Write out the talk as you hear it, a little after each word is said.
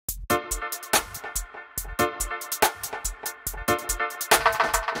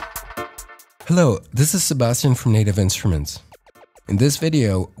Hello, this is Sebastian from Native Instruments. In this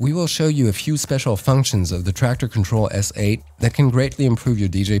video, we will show you a few special functions of the Traktor Kontrol S8 that can greatly improve your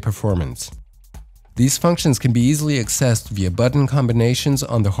DJ performance. These functions can be easily accessed via button combinations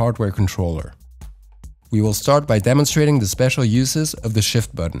on the hardware controller. We will start by demonstrating the special uses of the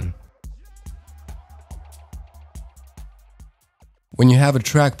Shift button. When you have a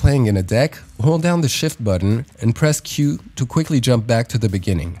track playing in a deck, hold down the Shift button and press Q to quickly jump back to the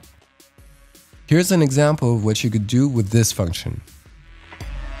beginning. Here's an example of what you could do with this function.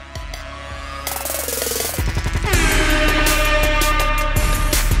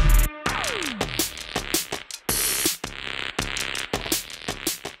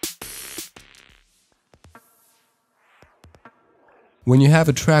 When you have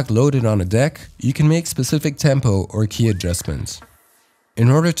a track loaded on a deck, you can make specific tempo or key adjustments. In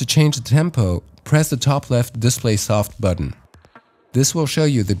order to change the tempo, press the top left Display Soft button. This will show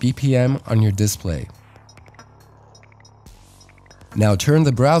you the BPM on your display. Now turn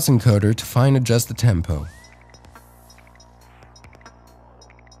the BROWSE encoder to fine adjust the tempo.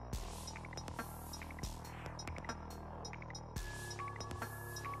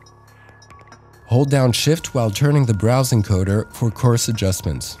 Hold down Shift while turning the BROWSE encoder for coarse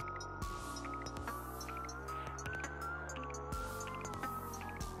adjustments.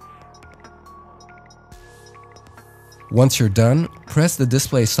 Once you're done, press the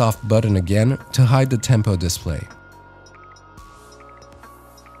Display Soft button again to hide the tempo display.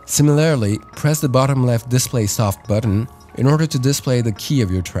 Similarly, press the bottom left Display Soft button in order to display the key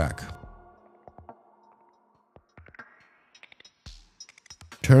of your track.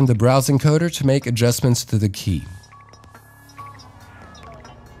 Turn the BROWSE encoder to make adjustments to the key.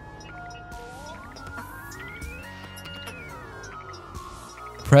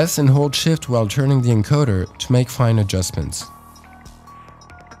 Press and hold Shift while turning the encoder to make fine adjustments.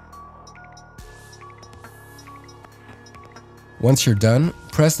 Once you're done,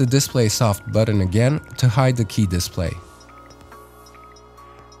 press the Display Soft button again to hide the key display.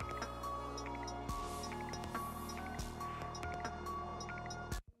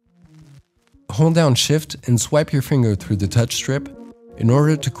 Hold down Shift and swipe your finger through the touch strip in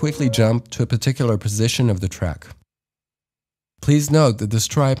order to quickly jump to a particular position of the track. Please note that the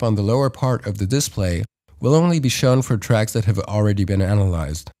stripe on the lower part of the display will only be shown for tracks that have already been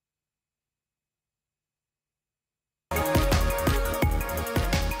analyzed.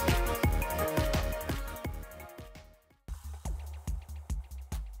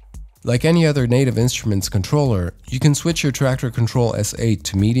 Like any other Native Instruments controller, you can switch your Traktor Kontrol S8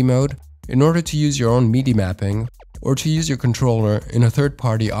 to MIDI mode in order to use your own MIDI mapping or to use your controller in a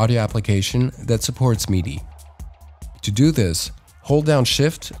third-party audio application that supports MIDI. To do this, hold down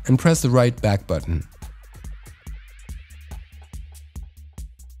Shift and press the right back button.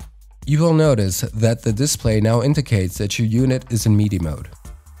 You will notice that the display now indicates that your unit is in MIDI mode.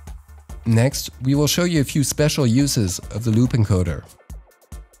 Next, we will show you a few special uses of the loop encoder.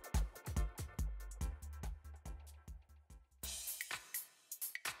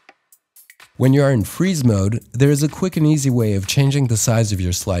 When you are in freeze mode, there is a quick and easy way of changing the size of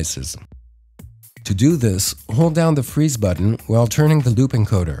your slices. To do this, hold down the freeze button while turning the loop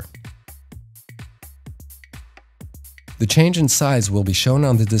encoder. The change in size will be shown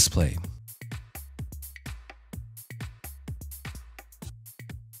on the display.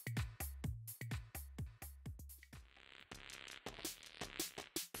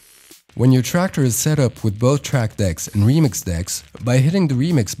 When your Traktor is set up with both track decks and remix decks, by hitting the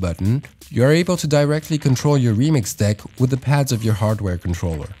remix button, you are able to directly control your remix deck with the pads of your hardware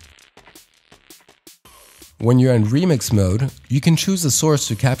controller. When you're in remix mode, you can choose a source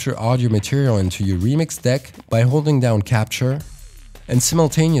to capture audio material into your remix deck by holding down Capture and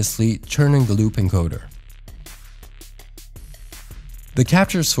simultaneously turning the loop encoder. The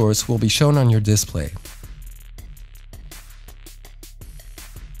capture source will be shown on your display.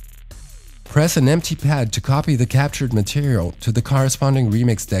 Press an empty pad to copy the captured material to the corresponding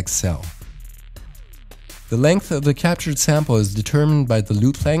remix deck cell. The length of the captured sample is determined by the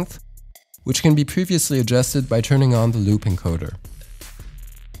loop length, which can be previously adjusted by turning on the loop encoder.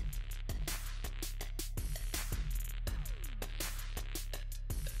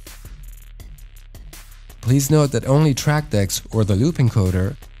 Please note that only track decks or the loop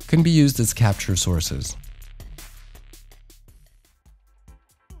encoder can be used as capture sources.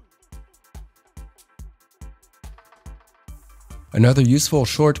 Another useful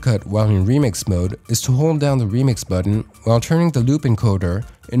shortcut while in remix mode is to hold down the remix button while turning the loop encoder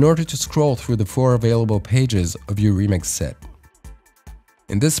in order to scroll through the 4 available pages of your remix set.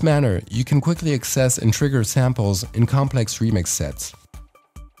 In this manner, you can quickly access and trigger samples in complex remix sets.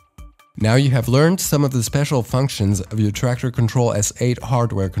 Now you have learned some of the special functions of your Traktor Kontrol S8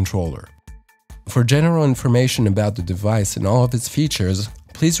 hardware controller. For general information about the device and all of its features,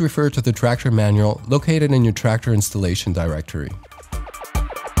 please refer to the Traktor manual located in your Traktor installation directory.